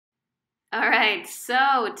All right,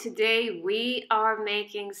 so today we are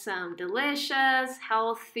making some delicious,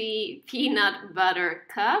 healthy peanut butter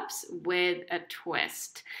cups with a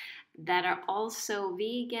twist that are also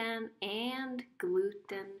vegan and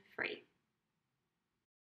gluten-free.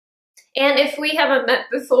 And if we haven't met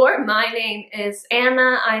before, my name is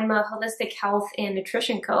Anna. I'm a holistic health and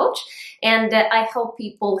nutrition coach, and I help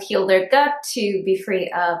people heal their gut to be free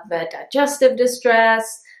of digestive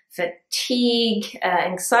distress, fatigue,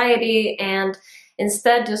 anxiety, and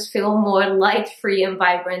instead just feel more light, free, and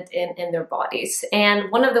vibrant in their bodies.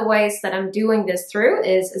 And one of the ways that I'm doing this through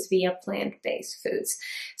is via plant-based foods.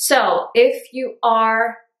 So if you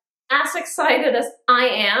are as excited as I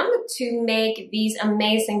am to make these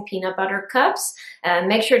amazing peanut butter cups,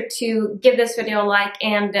 make sure to give this video a like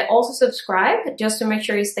and also subscribe just to make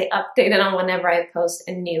sure you stay updated on whenever I post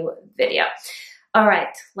a new video. All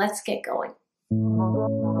right, let's get going.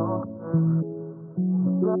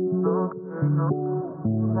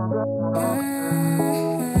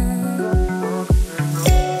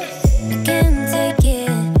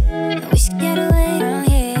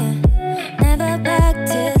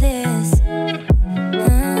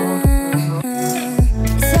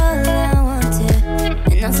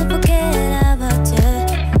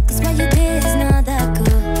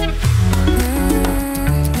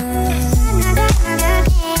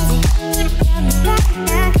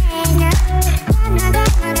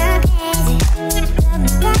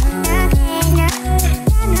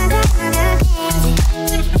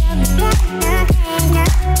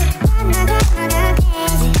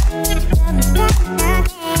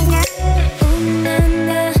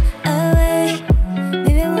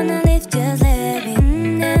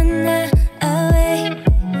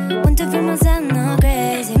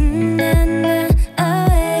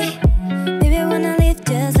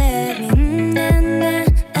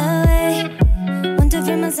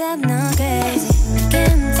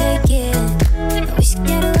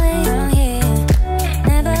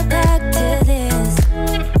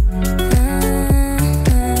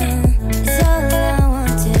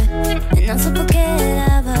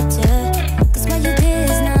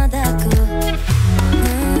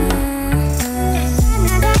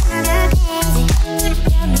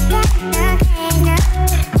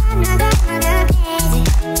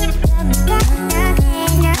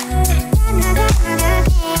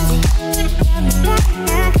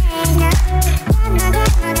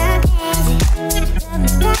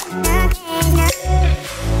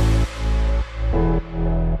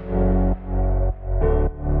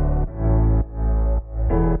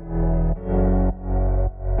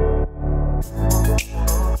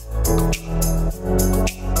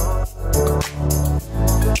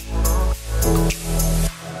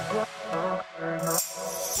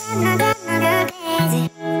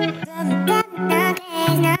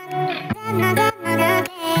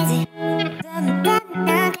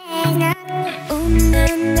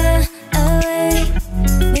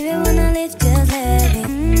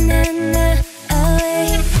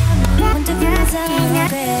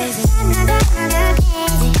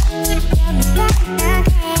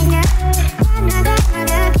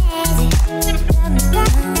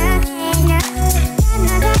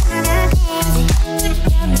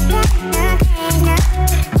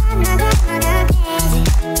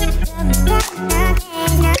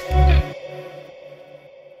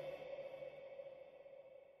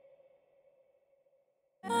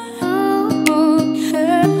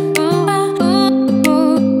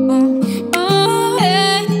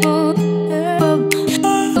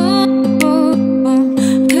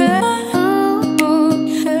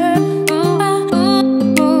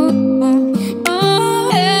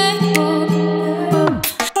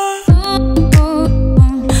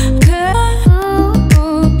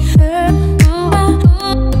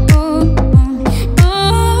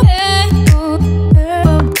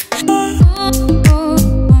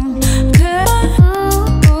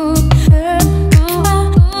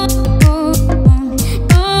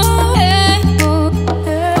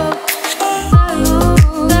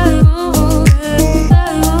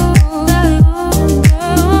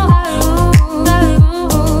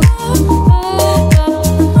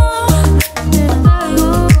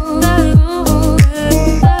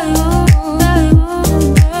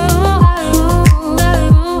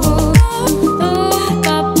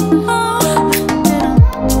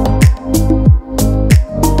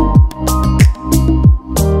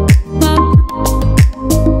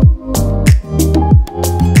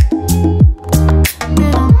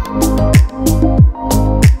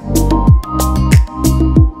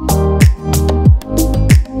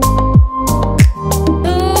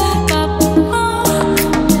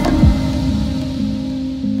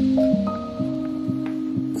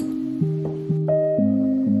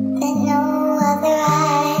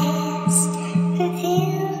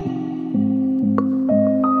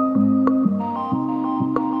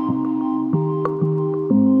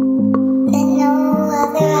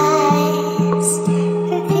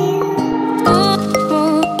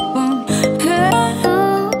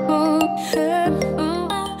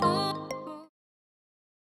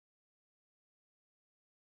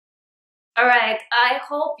 I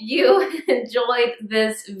hope you enjoyed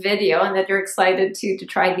this video and that you're excited to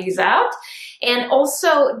try these out. And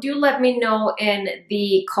also do let me know in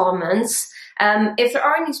the comments if there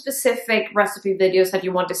are any specific recipe videos that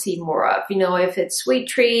you want to see more of. You know, if it's sweet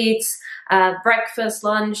treats, breakfast,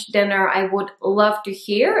 lunch, dinner, I would love to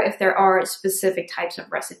hear if there are specific types of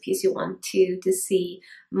recipes you want to see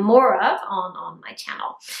more of on my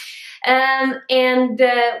channel.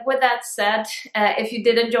 With that said, if you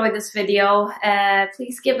did enjoy this video,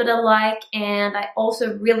 please give it a like, and I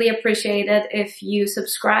also really appreciate it if you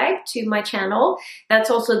subscribe to my channel. That's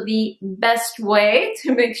also the best way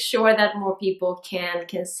to make sure that more people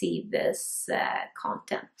can see this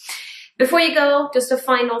content. Before you go, just a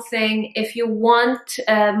final thing. If you want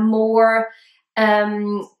more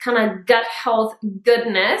kind of gut health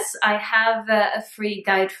goodness, I have a free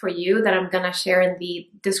guide for you that I'm gonna share in the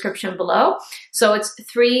description below. So it's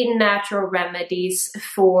 3 natural remedies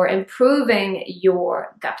for improving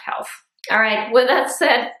your gut health. All right, with that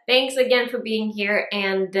said, thanks again for being here,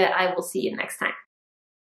 and I will see you next time.